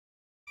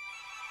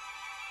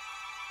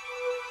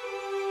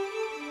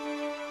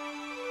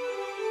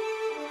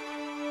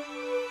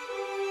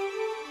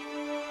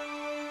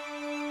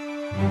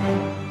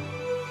Hello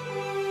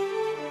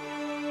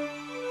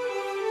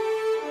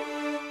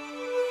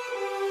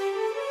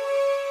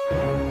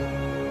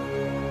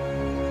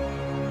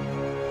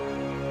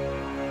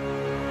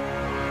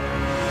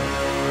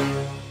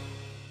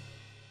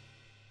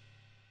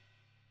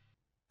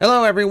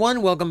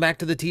everyone, welcome back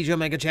to the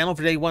TJOmega channel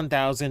for day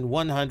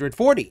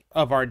 1140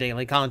 of our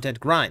daily content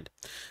grind.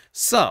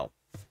 So,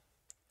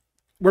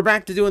 we're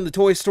back to doing the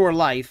toy store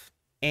life,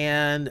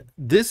 and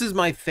this is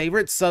my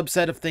favorite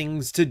subset of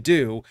things to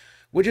do,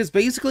 which is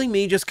basically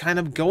me just kind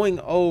of going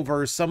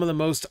over some of the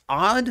most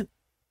odd,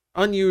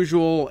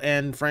 unusual,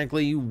 and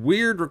frankly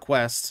weird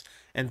requests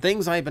and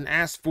things I've been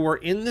asked for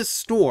in this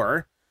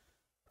store,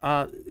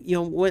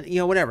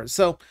 whatever.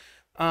 So,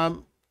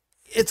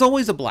 it's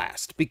always a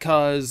blast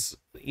because,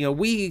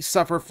 we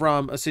suffer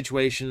from a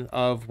situation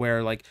of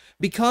where, like,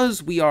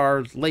 because we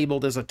are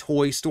labeled as a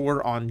toy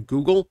store on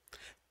Google,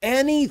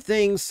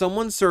 anything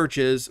someone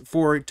searches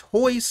for a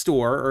toy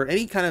store or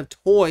any kind of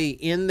toy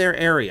in their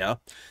area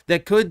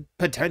that could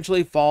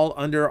potentially fall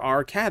under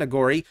our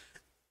category,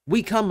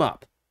 we come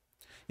up.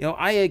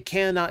 I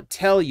cannot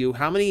tell you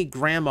how many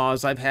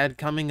grandmas I've had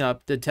coming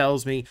up that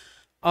tells me,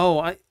 oh,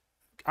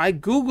 I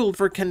Googled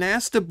for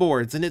canasta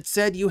boards and it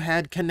said you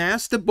had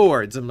canasta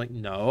boards. I'm like,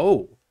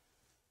 no,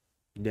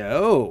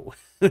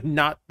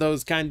 not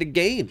those kind of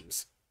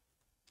games.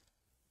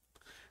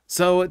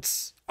 So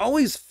it's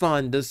always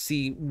fun to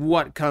see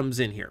what comes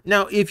in here.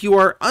 Now, if you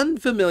are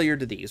unfamiliar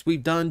to these,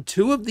 we've done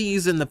 2 of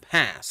these in the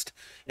past,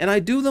 and I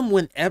do them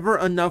whenever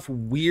enough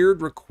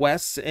weird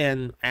requests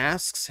and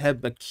asks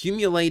have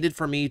accumulated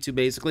for me to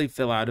basically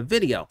fill out a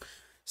video.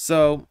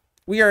 So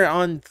we are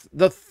on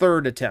the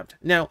 3rd attempt.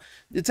 Now,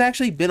 it's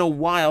actually been a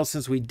while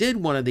since we did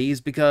one of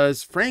these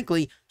because,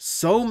 frankly,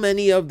 so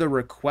many of the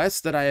requests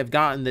that I have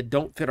gotten that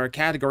don't fit our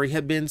category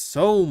have been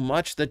so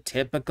much the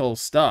typical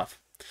stuff.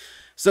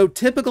 So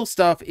typical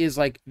stuff is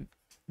like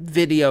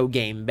video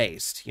game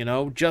based.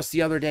 Just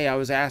the other day I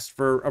was asked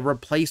for a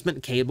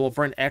replacement cable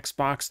for an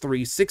Xbox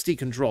 360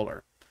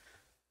 controller.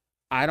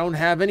 I don't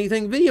have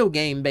anything video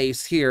game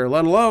based here,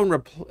 let alone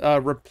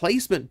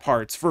replacement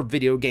parts for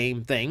video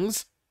game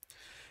things.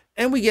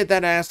 And we get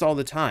that asked all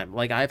the time.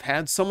 Like, I've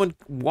had someone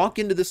walk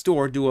into the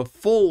store, do a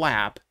full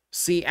lap,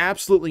 see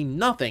absolutely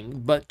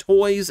nothing but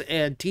toys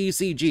and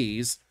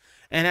TCGs,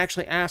 and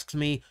actually asks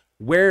me,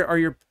 where are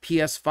your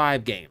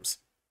PS5 games?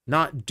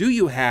 Not do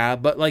you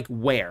have, but like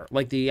where?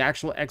 Like the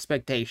actual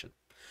expectation.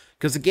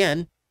 Because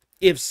again,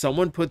 if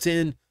someone puts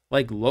in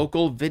like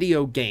local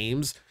video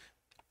games,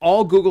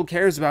 all Google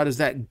cares about is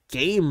that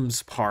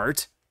games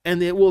part,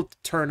 and it will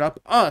turn up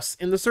us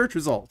in the search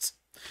results.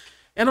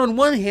 And on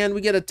one hand, we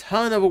get a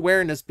ton of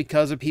awareness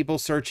because of people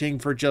searching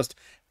for just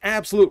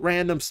absolute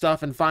random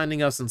stuff and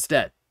finding us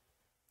instead.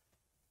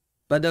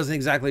 But it doesn't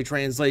exactly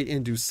translate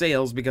into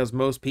sales because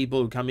most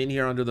people who come in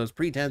here under those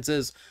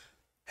pretenses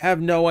have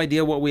no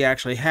idea what we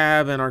actually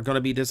have and are going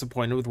to be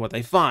disappointed with what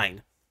they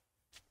find.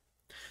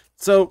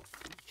 So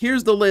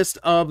here's the list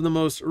of the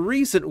most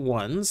recent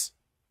ones,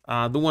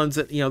 the ones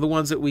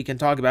that we can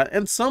talk about,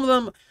 and some of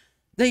them,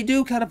 they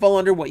do kind of fall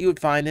under what you would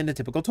find in a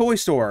typical toy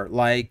store,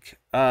 like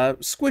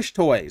squish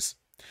toys.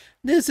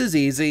 This is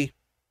easy.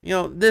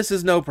 This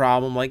is no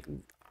problem. Like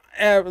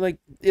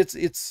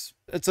it's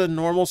a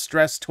normal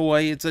stress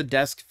toy. It's a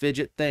desk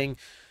fidget thing.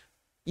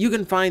 You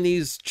can find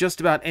these just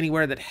about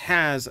anywhere that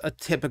has a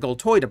typical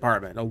toy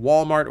department, a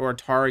Walmart or a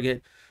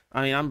Target.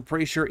 I mean, I'm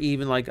pretty sure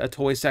even like a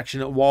toy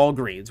section at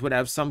Walgreens would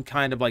have some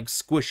kind of like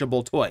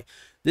squishable toy.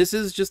 This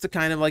is just the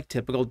kind of like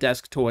typical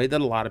desk toy that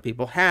a lot of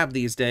people have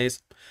these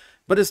days.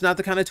 But it's not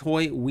the kind of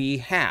toy we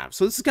have.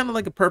 So this is kind of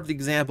like a perfect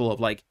example of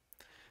like,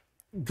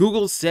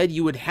 Google said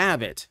you would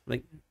have it.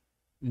 Like,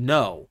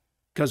 no,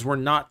 because we're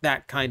not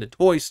that kind of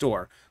toy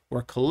store.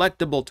 We're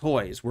collectible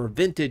toys. We're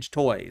vintage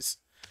toys.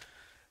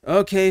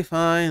 Okay,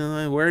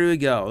 fine. Where do we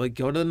go? Like,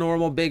 go to the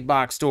normal big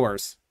box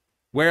stores.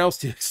 Where else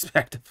do you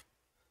expect?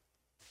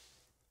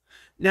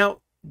 Now,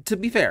 to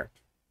be fair,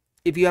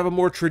 if you have a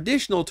more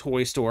traditional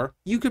toy store,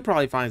 you could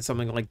probably find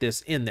something like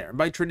this in there.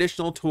 By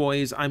traditional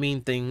toys, I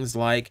mean things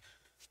like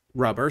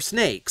rubber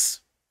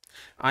snakes.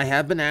 I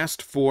have been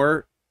asked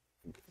for,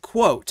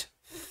 quote,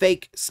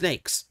 fake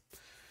snakes.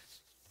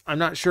 I'm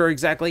not sure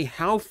exactly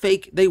how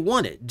fake they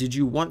want it. Did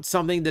you want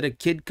something that a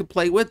kid could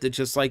play with that's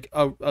just like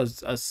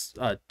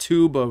a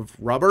tube of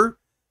rubber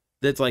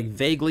that's like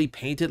vaguely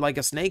painted like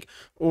a snake?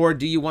 Or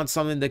do you want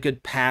something that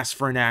could pass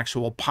for an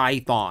actual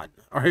python?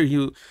 Are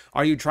you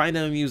trying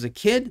to amuse a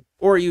kid,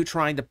 or are you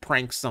trying to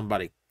prank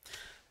somebody?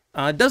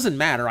 It doesn't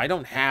matter. I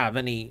don't have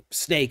any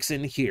snakes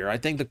in here. I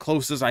think the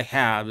closest I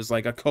have is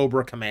like a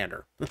Cobra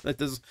Commander.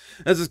 That's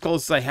as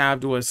close as I have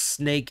to a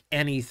snake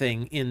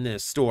anything in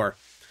this store.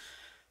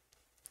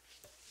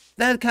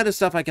 That kind of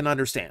stuff I can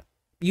understand.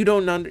 You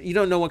don't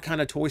know what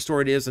kind of toy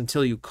store it is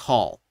until you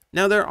call.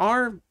 Now, there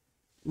are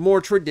more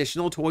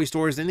traditional toy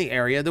stores in the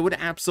area that would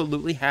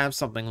absolutely have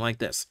something like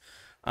this.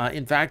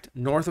 In fact,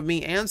 north of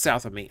me and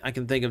south of me, I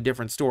can think of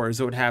different stores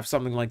that would have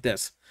something like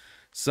this.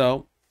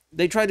 So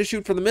they tried to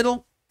shoot for the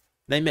middle.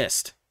 They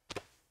missed.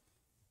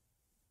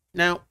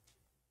 Now,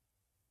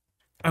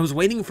 I was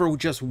waiting for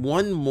just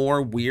one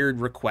more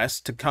weird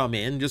request to come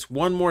in, just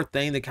one more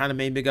thing that kind of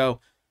made me go,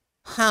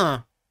 huh,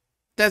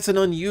 that's an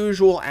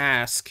unusual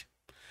ask.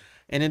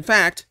 And in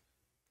fact,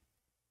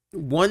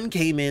 one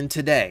came in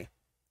today.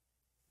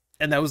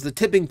 And that was the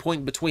tipping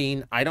point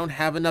between I don't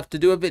have enough to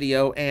do a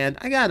video and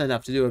I got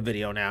enough to do a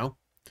video now.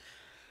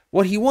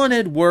 What he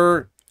wanted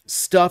were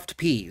stuffed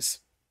peas.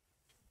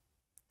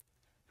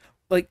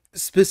 Like,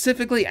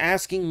 specifically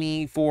asking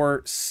me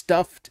for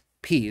stuffed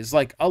peas,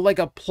 like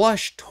a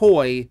plush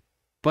toy,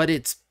 but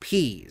it's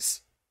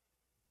peas.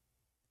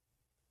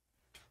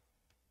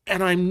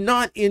 And I'm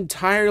not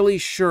entirely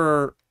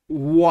sure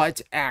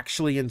what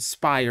actually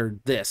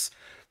inspired this.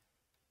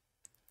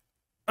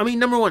 I mean,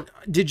 number one,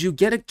 did you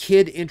get a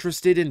kid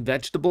interested in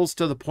vegetables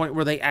to the point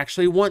where they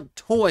actually want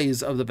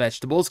toys of the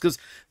vegetables? Because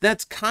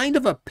that's kind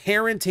of a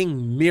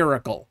parenting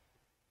miracle.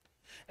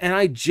 And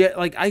I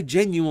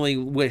genuinely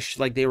wish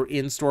like they were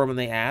in store when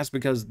they asked,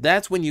 because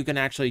that's when you can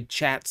actually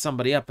chat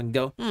somebody up and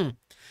go,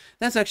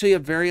 that's actually a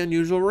very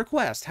unusual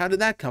request. How did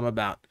that come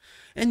about?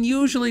 And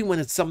usually when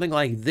it's something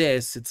like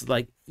this, it's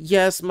like,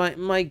 yes,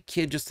 my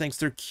kid just thinks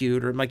they're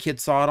cute, or my kid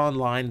saw it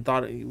online and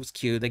thought it was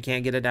cute. They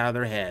can't get it out of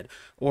their head.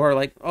 Or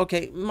like,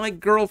 okay, my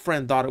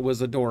girlfriend thought it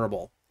was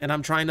adorable, and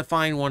I'm trying to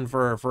find one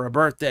for a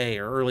birthday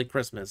or early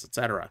Christmas,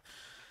 etc.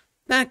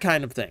 That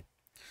kind of thing.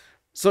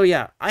 So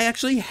yeah, I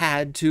actually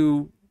had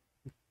to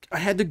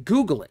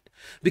Google it,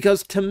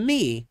 because to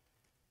me,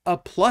 a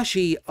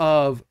plushie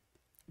of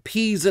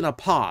peas in a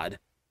pod,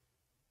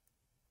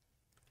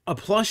 a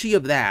plushie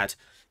of that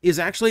is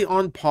actually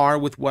on par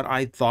with what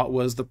I thought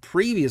was the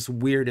previous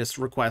weirdest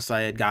request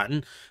I had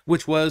gotten,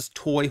 which was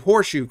toy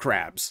horseshoe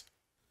crabs.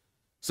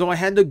 So I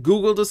had to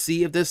Google to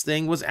see if this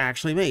thing was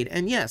actually made.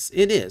 And yes,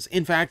 it is.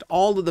 In fact,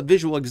 all of the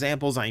visual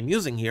examples I'm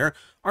using here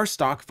are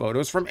stock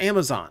photos from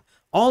Amazon.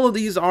 All of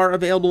these are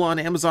available on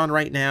Amazon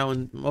right now,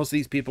 and most of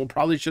these people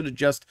probably should have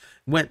just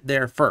went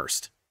there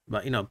first.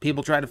 But, you know,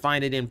 people try to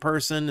find it in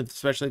person,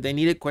 especially if they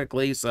need it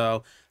quickly,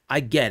 so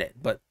I get it.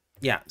 But,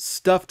 yeah,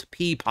 stuffed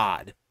pea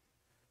pod,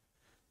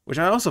 which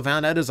I also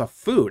found out is a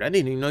food. I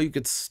didn't even know you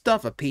could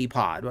stuff a pea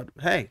pod, but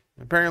hey,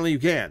 apparently you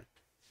can.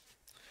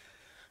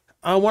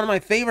 One of my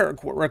favorite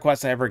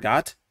requests I ever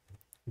got,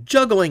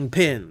 juggling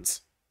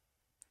pins.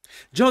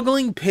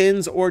 Juggling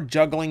pins or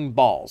juggling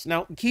balls.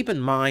 Now, keep in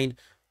mind,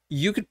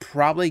 you could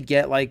probably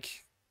get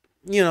like,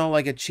 you know,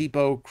 like a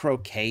cheapo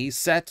croquet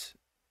set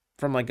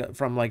from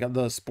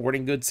the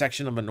sporting goods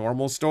section of a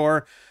normal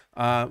store.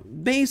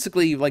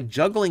 Basically, like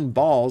juggling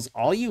balls,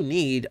 all you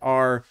need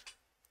are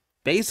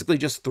basically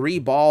just 3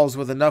 balls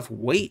with enough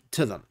weight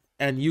to them,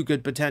 and you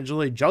could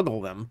potentially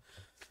juggle them.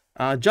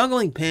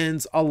 Juggling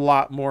pins, a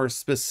lot more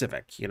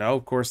specific. You know,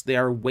 of course, they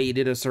are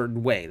weighted a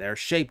certain way. They're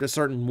shaped a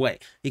certain way.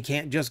 You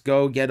can't just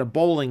go get a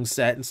bowling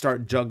set and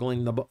start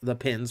juggling the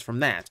pins from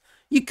that.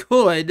 You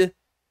could,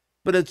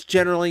 but it's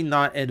generally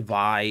not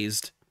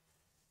advised.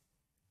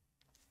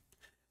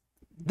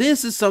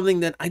 This is something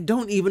that I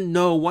don't even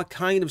know what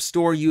kind of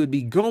store you would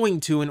be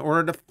going to in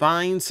order to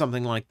find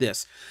something like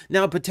this.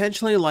 Now,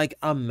 potentially like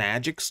a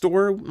magic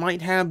store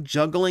might have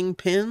juggling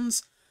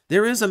pins.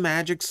 There is a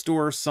magic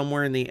store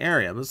somewhere in the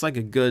area. It's like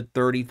a good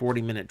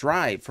 30-40 minute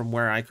drive from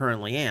where I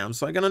currently am,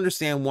 so I can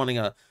understand wanting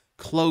a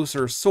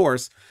closer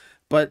source.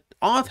 But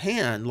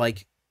offhand,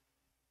 like,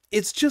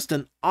 it's just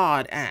an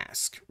odd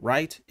ask,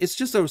 right? It's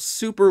just a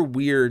super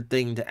weird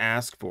thing to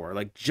ask for,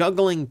 like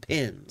juggling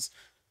pins.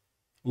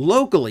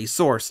 Locally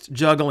sourced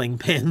juggling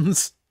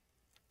pins.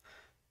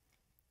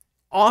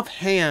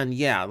 Offhand,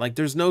 yeah, like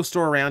there's no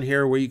store around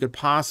here where you could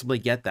possibly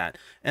get that.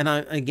 And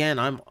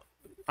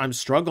I'm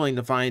struggling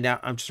to find out.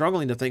 I'm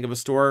struggling to think of a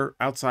store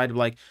outside of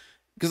like,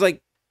 because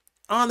like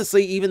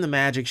honestly, even the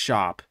magic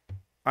shop,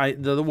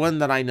 the one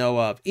that I know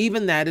of,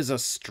 even that is a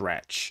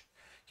stretch.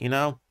 You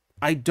know,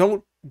 I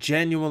don't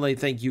genuinely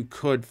think you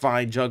could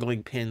find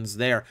juggling pins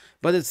there,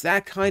 but it's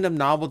that kind of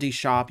novelty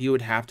shop you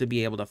would have to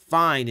be able to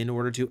find in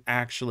order to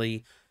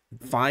actually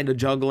find a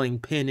juggling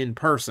pin in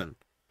person.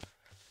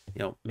 You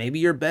know, maybe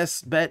your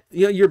best bet,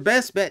 your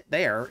best bet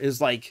there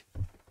is like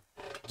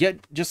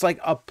get just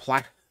like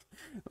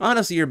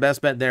honestly, your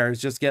best bet there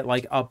is just get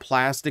like a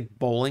plastic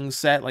bowling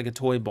set, like a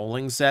toy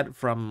bowling set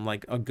from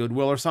like a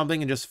Goodwill or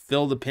something, and just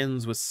fill the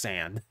pins with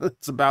sand.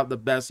 It's about the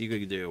best you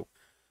could do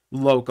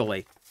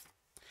locally.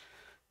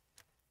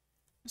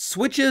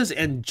 Switches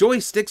and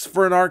joysticks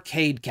for an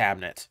arcade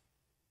cabinet.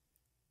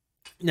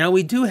 Now,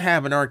 we do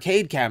have an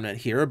arcade cabinet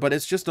here, but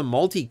it's just a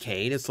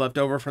multi-cade. It's left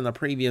over from the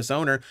previous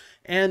owner,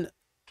 and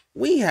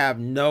we have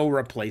no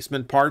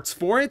replacement parts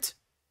for it.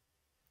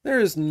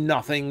 There is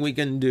nothing we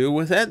can do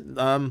with it.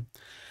 Now,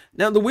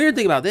 the weird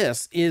thing about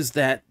this is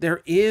that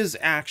there is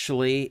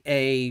actually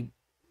a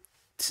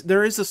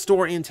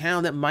store in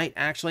town that might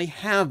actually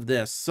have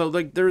this. So,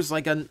 like, there's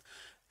like an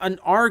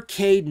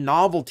arcade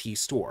novelty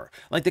store,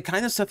 like the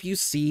kind of stuff you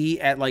see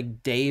at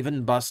like Dave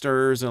and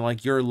Buster's or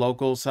like your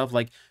local stuff,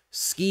 like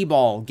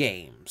skee-ball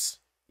games,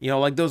 you know,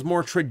 like those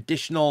more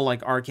traditional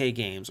like arcade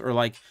games, or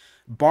like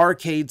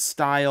barcade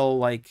style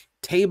like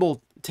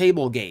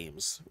table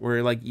games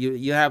where like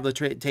you have the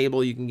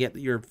table you can get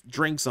your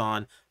drinks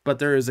on, but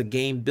there is a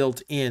game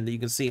built in that you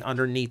can see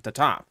underneath the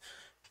top.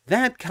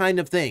 That kind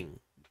of thing.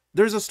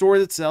 There's a store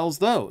that sells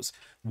those.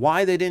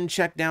 Why they didn't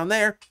check down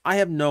there, I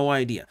have no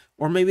idea.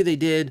 Or maybe they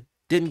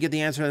didn't get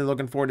the answer they're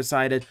looking for,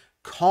 decided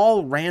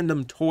call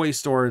random toy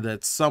store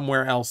that's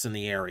somewhere else in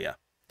the area.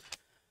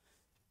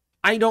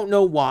 I don't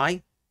know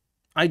why.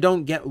 I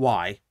don't get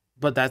why,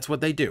 but that's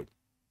what they do.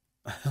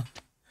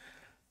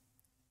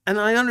 And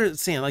I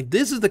understand, like,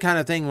 this is the kind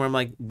of thing where I'm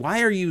like,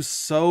 why are you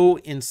so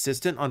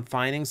insistent on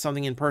finding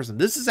something in person?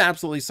 This is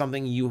absolutely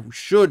something you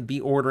should be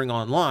ordering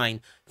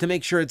online to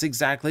make sure it's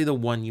exactly the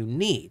one you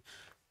need.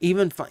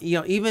 Even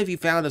if you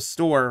found a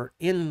store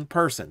in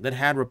person that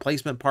had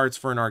replacement parts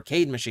for an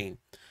arcade machine,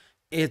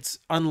 it's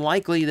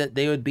unlikely that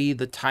they would be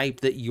the type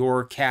that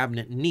your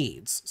cabinet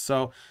needs.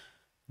 So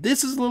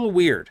this is a little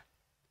weird.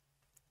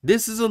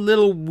 This is a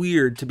little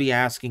weird to be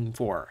asking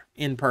for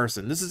in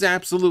person. This is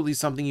absolutely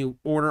something you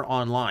order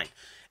online.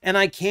 And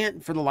I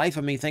can't for the life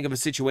of me think of a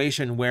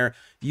situation where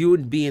you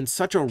would be in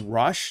such a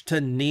rush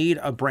to need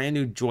a brand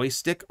new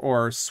joystick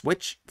or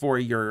switch for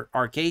your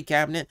arcade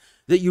cabinet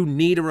that you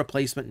need a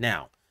replacement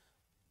now.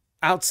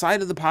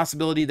 Outside of the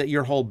possibility that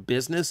your whole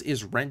business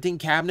is renting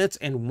cabinets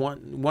and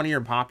one of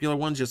your popular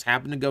ones just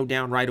happened to go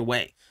down right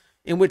away.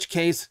 In which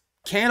case,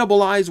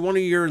 cannibalize one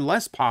of your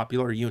less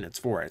popular units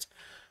for it.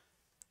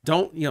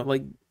 Don't,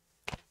 like,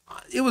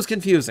 it was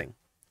confusing.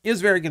 It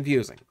was very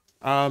confusing.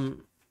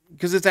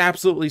 Because it's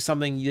absolutely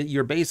something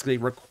you're basically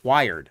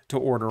required to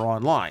order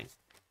online.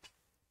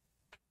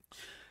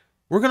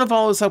 We're going to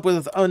follow this up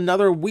with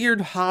another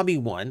weird hobby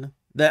one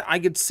that I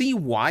could see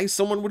why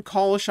someone would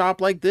call a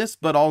shop like this,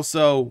 but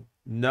also,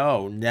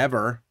 no,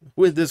 never.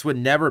 This would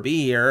never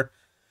be here.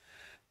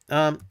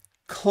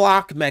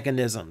 Clock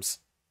mechanisms.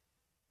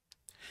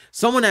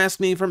 Someone asked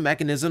me for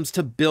mechanisms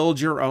to build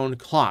your own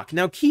clock.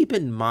 Now, keep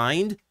in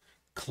mind,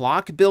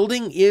 clock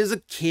building is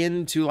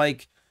akin to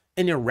like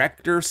an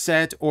erector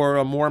set or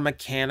a more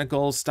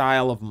mechanical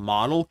style of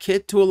model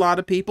kit to a lot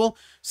of people.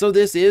 So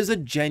this is a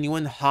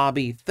genuine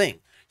hobby thing.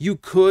 You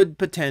could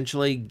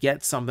potentially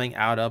get something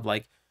out of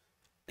like,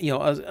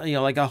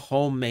 like a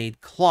homemade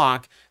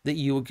clock that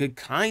you could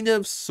kind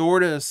of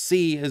sort of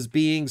see as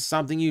being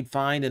something you'd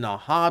find in a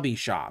hobby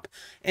shop.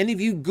 And if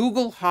you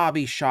Google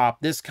hobby shop,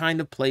 this kind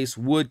of place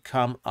would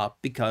come up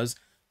because,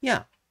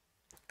 yeah,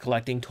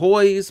 collecting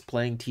toys,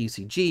 playing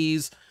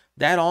TCGs,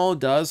 that all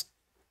does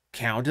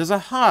count as a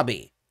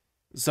hobby.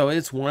 So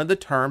it's one of the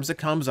terms that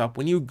comes up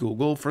when you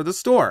Google for the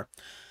store.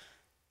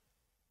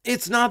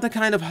 It's not the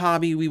kind of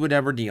hobby we would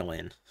ever deal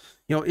in.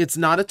 It's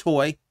not a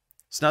toy.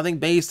 It's nothing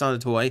based on a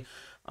toy.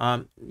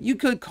 You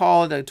could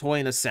call it a toy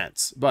in a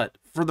sense, but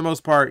for the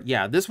most part,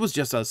 yeah, this was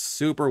just a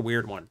super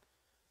weird one.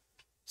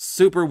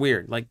 Super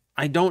weird. Like,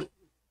 I don't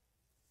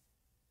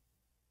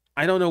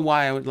know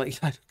why I would like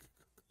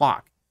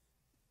clock.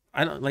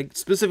 I don't like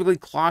specifically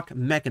clock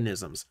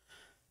mechanisms.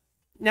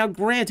 Now,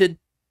 granted,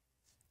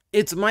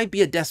 it might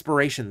be a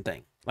desperation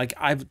thing. Like,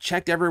 I've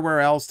checked everywhere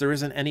else. There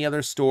isn't any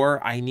other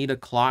store. I need a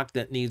clock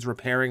that needs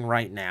repairing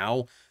right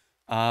now.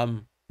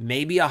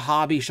 Maybe a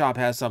hobby shop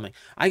has something.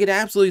 I could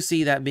absolutely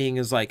see that being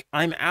as like,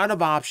 I'm out of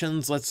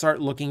options. Let's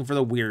start looking for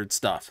the weird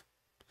stuff.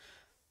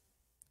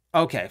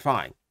 Okay,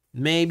 fine.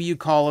 Maybe you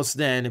call us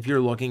then if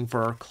you're looking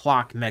for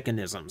clock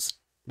mechanisms.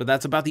 But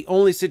that's about the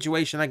only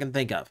situation I can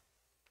think of.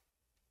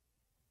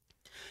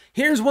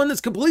 Here's one that's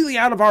completely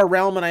out of our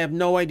realm, and I have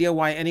no idea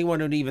why anyone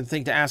would even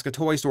think to ask a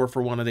toy store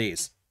for one of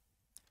these.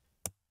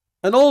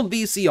 An old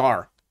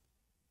VCR.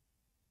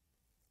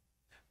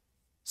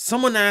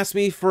 Someone asked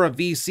me for a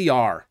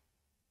VCR.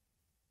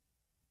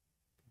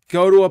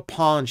 Go to a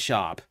pawn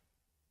shop.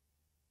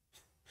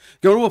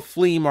 Go to a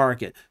flea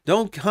market.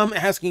 Don't come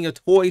asking a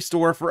toy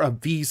store for a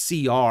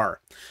VCR.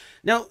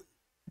 Now,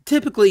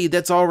 typically,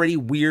 that's already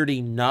weird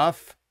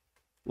enough.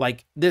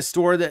 Like, this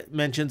store that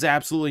mentions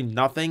absolutely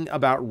nothing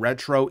about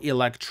retro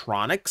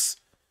electronics.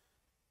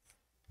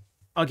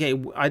 Okay,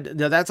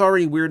 that's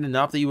already weird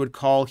enough that you would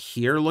call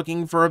here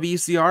looking for a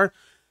VCR.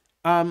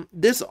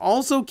 This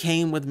also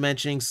came with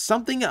mentioning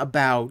something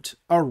about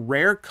a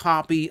rare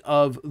copy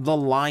of The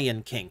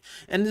Lion King.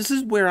 And this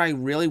is where I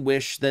really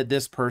wish that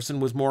this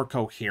person was more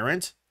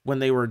coherent when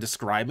they were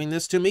describing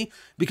this to me,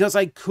 because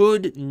I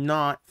could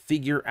not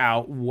figure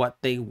out what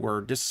they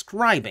were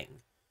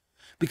describing.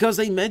 Because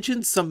they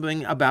mentioned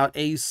something about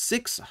a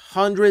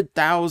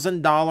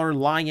 $600,000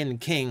 Lion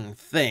King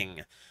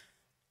thing.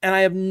 And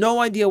I have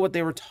no idea what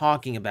they were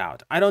talking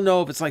about. I don't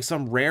know if it's like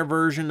some rare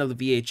version of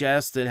the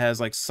VHS that has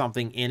like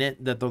something in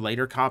it that the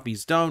later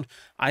copies don't.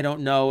 I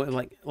don't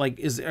know.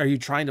 Are you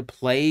trying to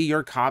play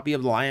your copy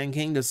of The Lion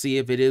King to see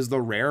if it is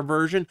the rare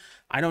version?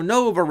 I don't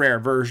know of a rare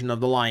version of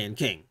The Lion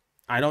King.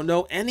 I don't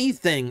know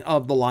anything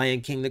of The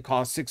Lion King that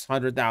costs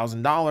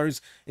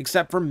 $600,000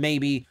 except for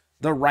maybe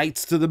the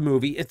rights to the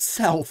movie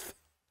itself.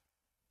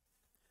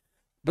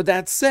 But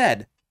that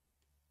said,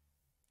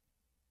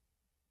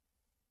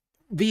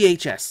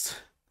 VHS,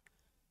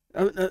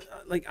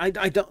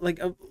 I don't like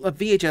a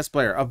VHS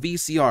player, a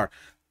VCR.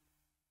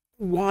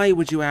 Why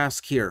would you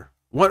ask here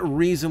What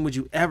reason would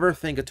you ever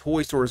think a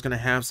toy store is going to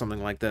have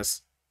something like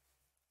this?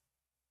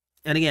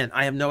 And again,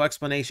 I have no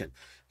explanation.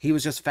 He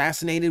was just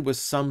fascinated with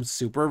some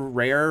super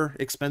rare,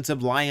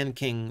 expensive Lion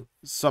King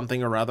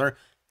something or other,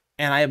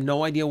 and I have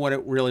no idea what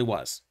it really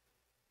was.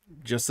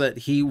 Just that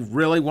he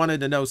really wanted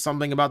to know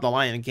something about the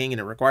Lion King and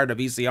it required a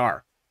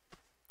VCR.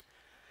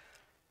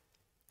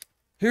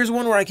 Here's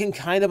one where I can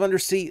kind of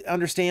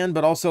understand,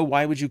 but also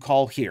why would you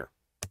call here?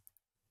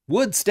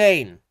 Wood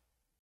stain.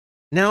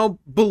 Now,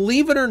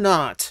 believe it or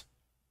not,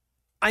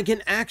 I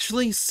can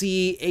actually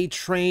see a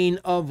train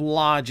of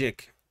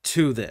logic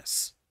to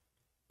this.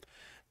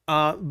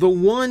 The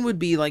one would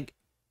be like,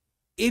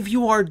 if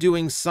you are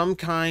doing some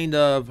kind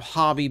of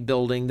hobby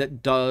building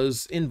that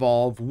does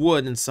involve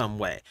wood in some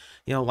way,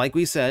 like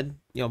we said,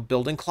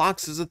 building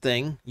clocks is a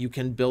thing. You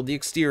can build the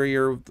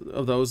exterior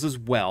of those as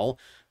well.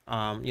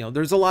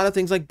 There's a lot of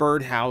things like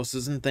bird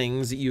houses and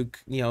things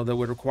that that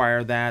would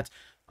require that.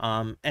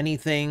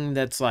 Anything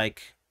that's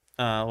like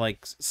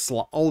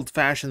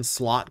old-fashioned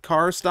slot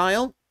car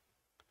style,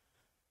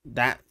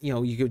 that,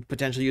 you could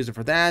potentially use it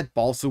for that.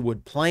 Balsa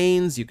wood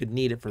planes, you could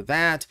need it for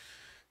that.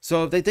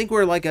 So if they think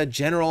we're like a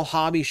general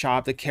hobby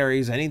shop that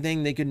carries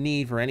anything they could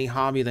need for any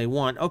hobby they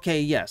want,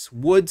 okay, yes,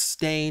 wood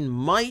stain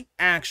might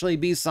actually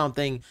be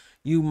something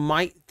you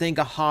might think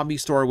a hobby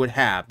store would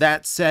have.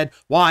 That said,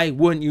 why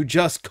wouldn't you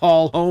just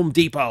call Home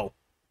Depot?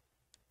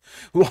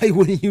 Why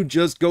wouldn't you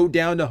just go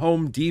down to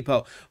Home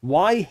Depot?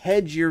 Why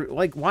hedge your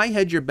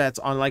bets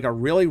on like a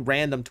really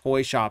random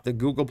toy shop that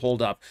Google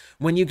pulled up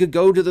when you could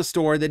go to the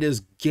store that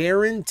is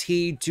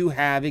guaranteed to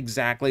have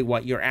exactly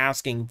what you're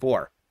asking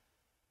for?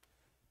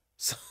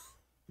 So,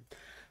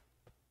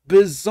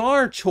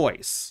 bizarre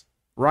choice,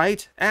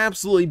 right?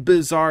 Absolutely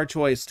bizarre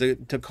choice to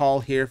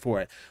call here for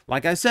it.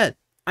 Like I said,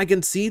 I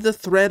can see the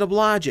thread of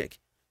logic.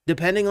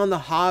 Depending on the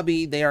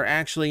hobby they are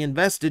actually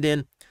invested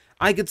in,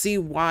 I could see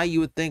why you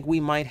would think we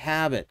might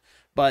have it.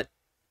 But,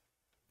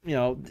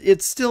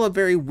 it's still a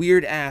very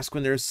weird ask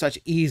when there's such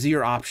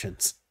easier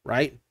options,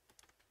 right?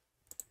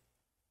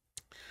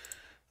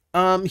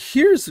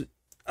 Here's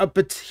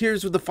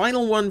the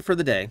final one for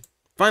the day.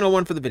 Final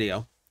one for the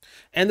video.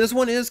 And this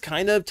one is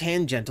kind of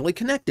tangentially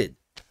connected.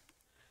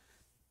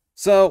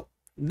 So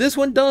this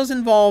one does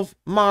involve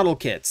model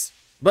kits,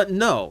 but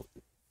no,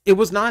 it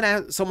was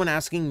not someone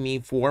asking me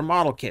for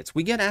model kits.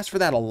 We get asked for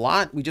that a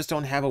lot. We just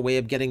don't have a way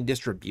of getting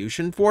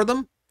distribution for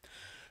them,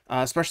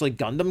 especially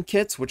Gundam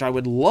kits, which I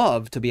would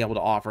love to be able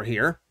to offer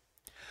here.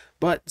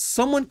 But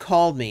someone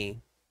called me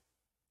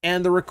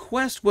and the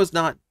request was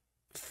not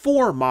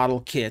for model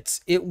kits.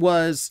 It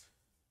was,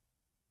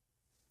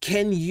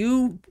 can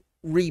you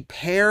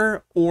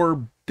repair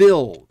or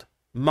build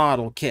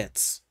model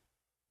kits?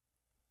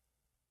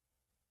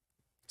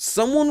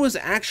 Someone was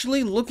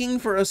actually looking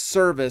for a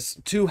service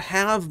to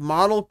have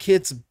model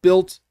kits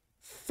built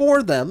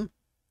for them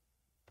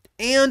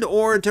and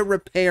or to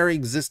repair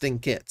existing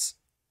kits.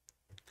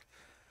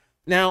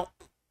 Now,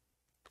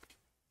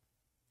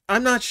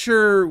 I'm not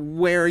sure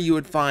where you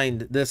would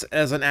find this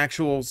as an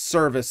actual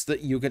service that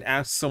you could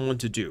ask someone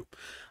to do.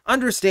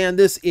 Understand,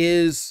 this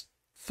is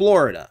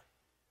Florida.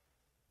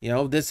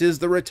 This is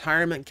the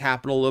retirement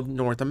capital of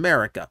North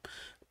America.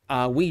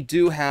 We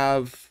do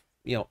have,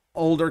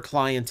 older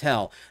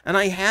clientele. And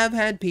I have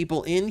had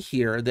people in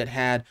here that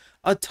had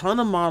a ton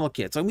of model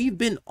kits. And we've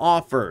been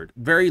offered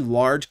very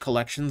large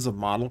collections of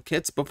model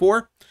kits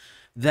before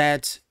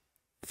that,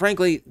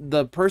 frankly,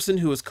 the person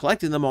who was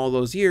collecting them all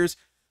those years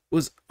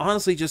was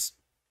honestly just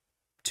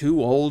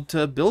too old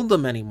to build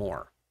them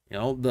anymore.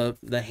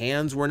 The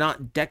hands were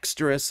not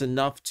dexterous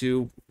enough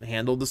to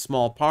handle the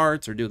small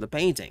parts or do the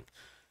painting.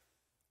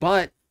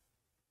 But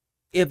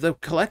if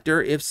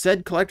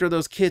said collector of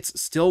those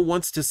kits still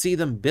wants to see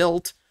them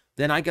built,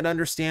 then I could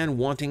understand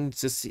wanting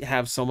to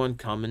have someone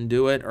come and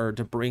do it or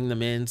to bring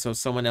them in so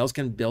someone else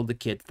can build the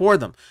kit for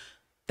them.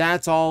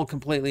 That's all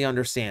completely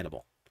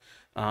understandable.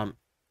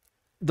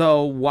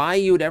 Though why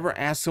you would ever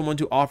ask someone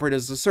to offer it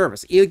as a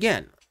service,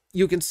 again,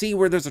 you can see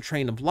where there's a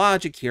train of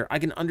logic here. I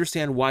can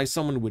understand why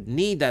someone would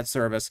need that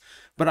service,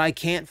 but I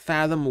can't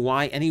fathom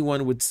why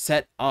anyone would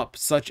set up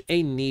such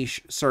a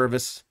niche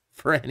service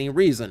for any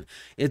reason.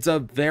 It's a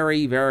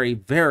very, very,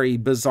 very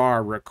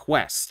bizarre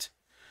request.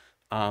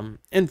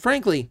 And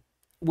frankly,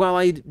 while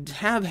I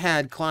have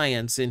had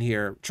clients in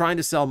here trying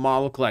to sell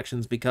model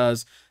collections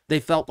because they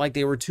felt like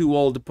they were too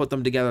old to put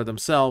them together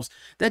themselves,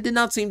 that did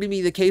not seem to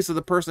be the case of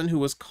the person who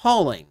was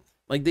calling.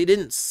 Like, they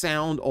didn't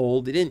sound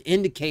old. They didn't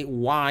indicate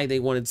why they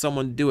wanted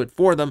someone to do it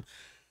for them.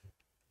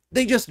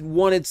 They just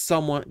wanted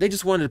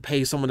to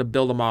pay someone to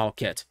build a model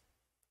kit.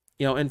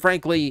 And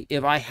frankly,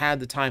 if I had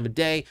the time of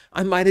day,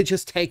 I might have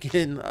just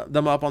taken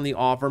them up on the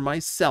offer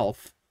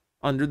myself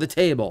under the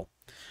table.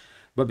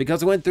 But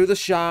because I went through the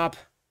shop,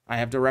 I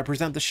have to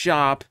represent the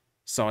shop,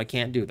 so I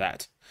can't do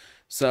that.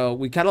 So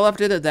we kind of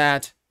left it at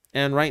that.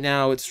 And right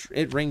now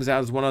it rings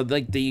out as one of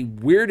the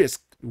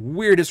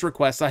weirdest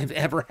requests I've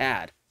ever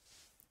had.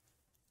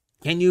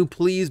 Can you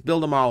please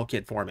build a model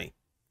kit for me?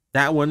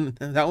 That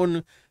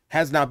one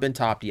has not been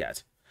topped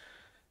yet.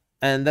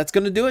 And that's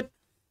going to do it.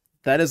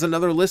 that is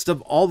another list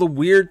of all the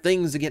weird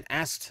things that get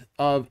asked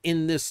of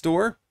in this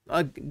store.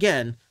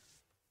 Again,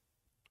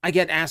 I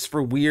get asked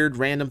for weird,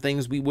 random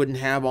things we wouldn't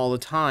have all the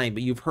time,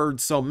 but you've heard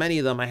so many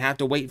of them, I have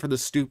to wait for the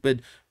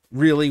stupid,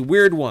 really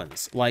weird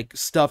ones, like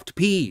stuffed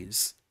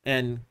peas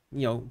and,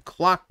 you know,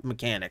 clock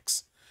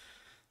mechanics.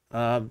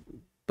 But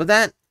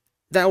that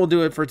will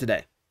do it for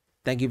today.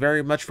 Thank you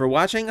very much for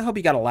watching. I hope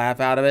you got a laugh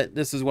out of it.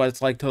 This is what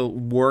it's like to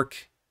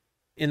work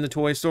in the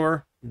toy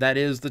store. That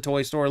is the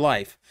toy store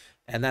life.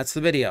 And that's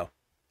the video.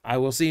 I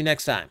will see you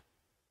next time.